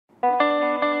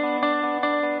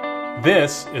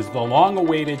This is the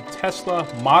long-awaited Tesla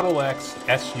Model X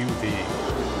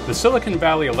SUV. The Silicon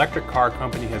Valley Electric Car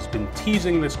Company has been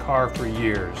teasing this car for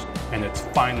years, and it's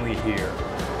finally here.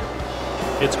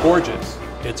 It's gorgeous,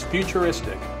 it's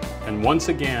futuristic, and once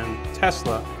again,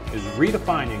 Tesla is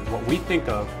redefining what we think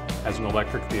of as an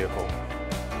electric vehicle.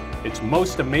 Its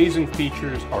most amazing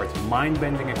features are its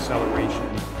mind-bending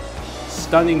acceleration,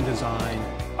 stunning design,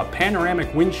 a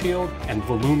panoramic windshield, and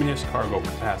voluminous cargo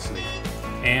capacity.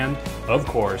 And, of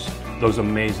course, those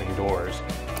amazing doors.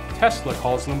 Tesla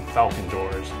calls them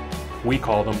falcon-doors. We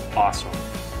call them awesome.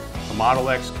 The Model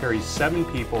X carries 7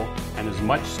 people and as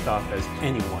much stuff as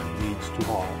anyone needs to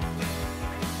haul.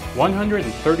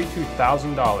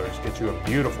 $132,000 gets you a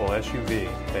beautiful SUV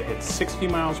that hits 60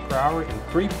 miles per hour in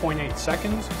 3.8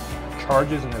 seconds,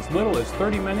 charges in as little as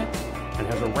 30 minutes, and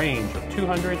has a range of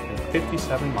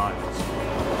 257 miles.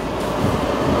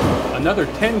 Another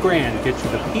 10 grand gets you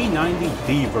the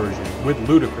P90D version with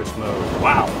ludicrous mode.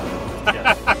 Wow!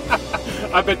 Yes.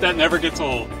 I bet that never gets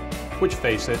old. Which,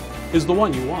 face it, is the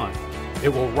one you want. It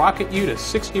will rocket you to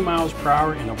 60 miles per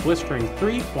hour in a blistering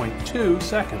 3.2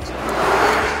 seconds.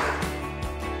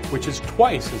 Which is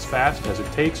twice as fast as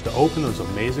it takes to open those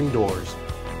amazing doors.